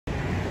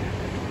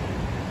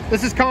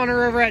This is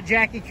Connor over at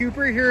Jackie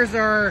Cooper. Here's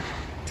our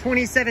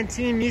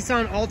 2017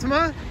 Nissan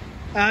Altima.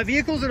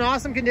 Vehicle's in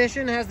awesome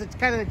condition. It has the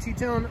kind of the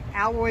two-tone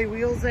alloy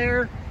wheels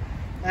there.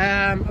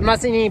 I'm not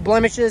seeing any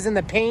blemishes in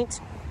the paint.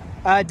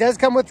 It does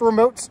come with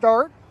remote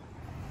start,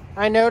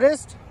 I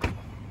noticed.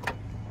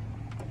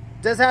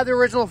 Does have the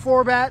original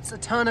floor mats, a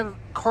ton of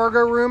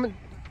cargo room.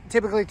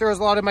 Typically throws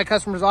a lot of my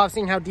customers off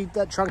seeing how deep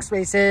that trunk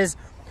space is.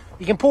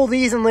 You can pull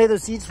these and lay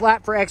those seats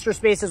flat for extra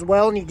space as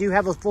well, and you do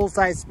have a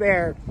full-size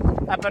spare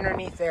up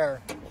underneath there.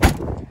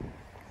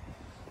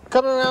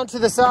 Coming around to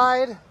the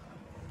side,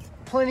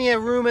 plenty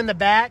of room in the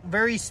back.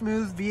 Very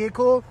smooth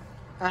vehicle.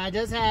 It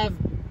does have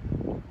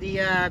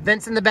the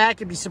vents in the back.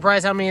 You'd be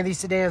surprised how many of these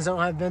sedans don't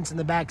have vents in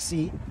the back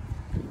seat.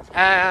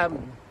 The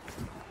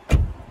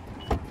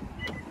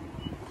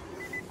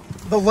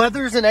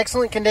leather's in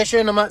excellent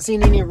condition. I'm not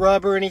seeing any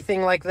rub or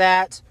anything like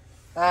that.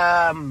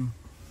 You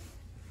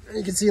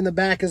can see in the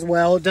back as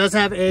well. It does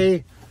have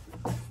a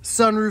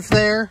sunroof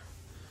there.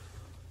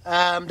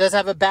 Does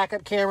have a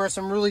backup camera,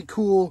 some really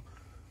cool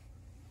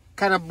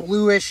kind of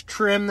bluish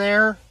trim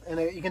there. And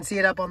you can see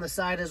it up on the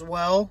side as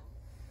well.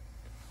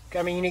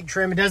 Kind of a unique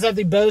trim. It does have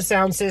the Bose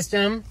sound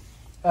system.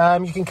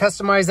 You can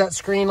customize that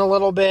screen a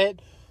little bit.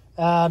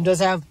 Does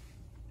have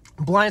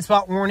blind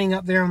spot warning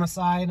up there on the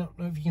side. I don't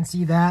know if you can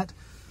see that.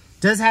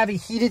 Does have a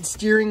heated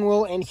steering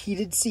wheel and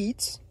heated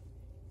seats.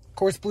 Of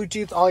course,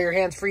 Bluetooth, all your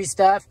hands-free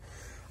stuff.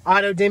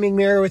 Auto dimming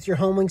mirror with your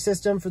HomeLink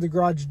system for the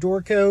garage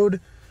door code.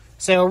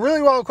 So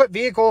really well-equipped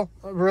vehicle.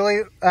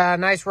 Really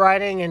nice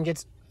riding and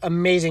gets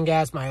amazing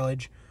gas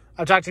mileage.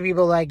 I've talked to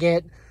people that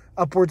get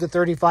upwards of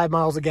 35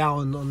 miles a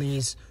gallon on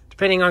these,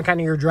 depending on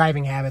kind of your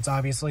driving habits,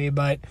 obviously.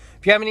 But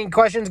if you have any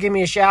questions, give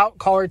me a shout.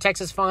 Call or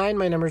text is fine.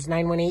 My number is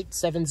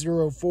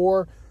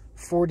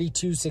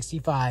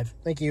 918-704-4265.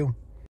 Thank you.